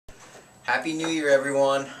Happy New Year,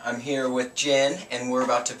 everyone. I'm here with Jen, and we're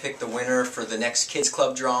about to pick the winner for the next Kids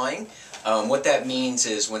Club drawing. What that means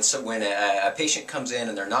is when a patient comes in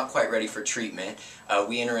and they're not quite ready for treatment,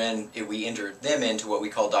 we enter them into what we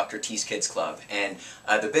call Dr. T's Kids Club. And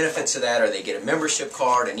the benefits of that are they get a membership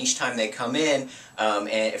card, and each time they come in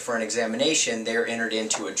for an examination, they're entered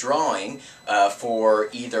into a drawing for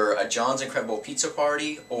either a John's Incredible Pizza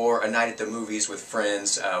Party or a night at the movies with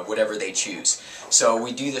friends, whatever they choose. So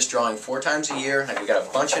we do this drawing 4 times a year, and we've got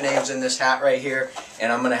a bunch of names in this hat right here,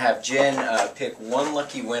 and I'm going to have Jen pick one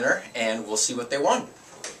lucky winner, and we'll see what they won.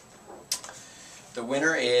 The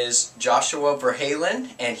winner is Joshua Verhalen,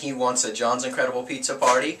 and he wants a John's Incredible Pizza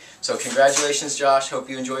Party. So congratulations, Josh. Hope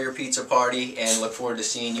you enjoy your pizza party, and look forward to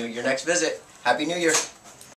seeing you at your next visit. Happy New Year!